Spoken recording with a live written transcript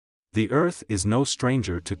The Earth is no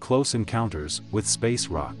stranger to close encounters with space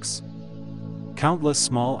rocks. Countless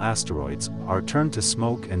small asteroids are turned to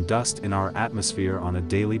smoke and dust in our atmosphere on a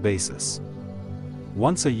daily basis.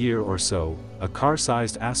 Once a year or so, a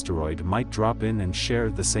car-sized asteroid might drop in and share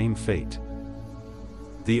the same fate.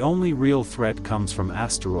 The only real threat comes from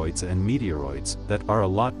asteroids and meteoroids that are a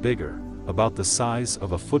lot bigger, about the size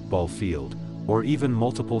of a football field, or even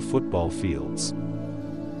multiple football fields.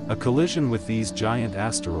 A collision with these giant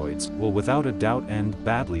asteroids will without a doubt end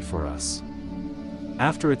badly for us.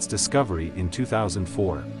 After its discovery in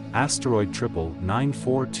 2004, asteroid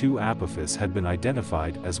 942 Apophis had been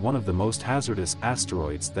identified as one of the most hazardous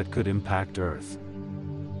asteroids that could impact Earth.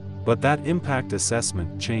 But that impact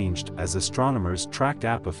assessment changed as astronomers tracked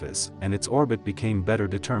Apophis and its orbit became better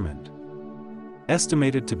determined.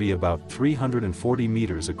 Estimated to be about 340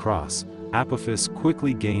 meters across, Apophis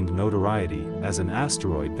quickly gained notoriety as an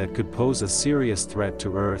asteroid that could pose a serious threat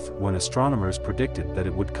to Earth when astronomers predicted that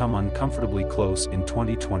it would come uncomfortably close in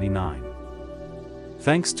 2029.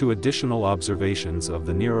 Thanks to additional observations of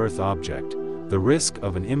the near-Earth object, the risk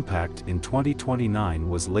of an impact in 2029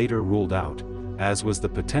 was later ruled out, as was the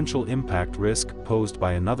potential impact risk posed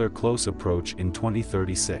by another close approach in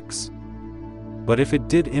 2036. But if it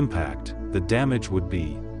did impact, the damage would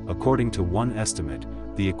be, according to one estimate,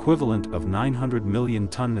 the equivalent of 900 million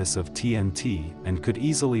tons of TNT and could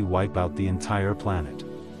easily wipe out the entire planet.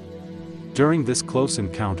 During this close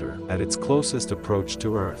encounter, at its closest approach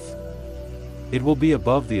to Earth, it will be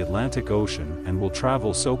above the Atlantic Ocean and will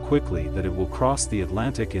travel so quickly that it will cross the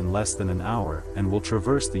Atlantic in less than an hour and will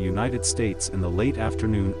traverse the United States in the late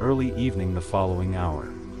afternoon, early evening the following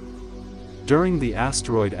hour. During the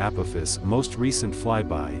asteroid Apophis' most recent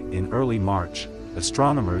flyby in early March,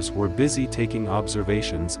 astronomers were busy taking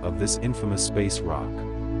observations of this infamous space rock.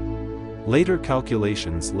 Later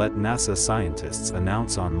calculations let NASA scientists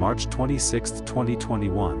announce on March 26,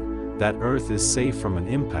 2021, that Earth is safe from an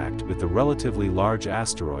impact with the relatively large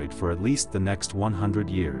asteroid for at least the next 100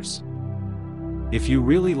 years. If you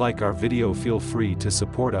really like our video, feel free to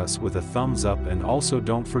support us with a thumbs up, and also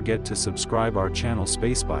don't forget to subscribe our channel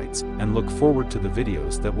Space Bites and look forward to the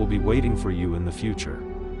videos that will be waiting for you in the future.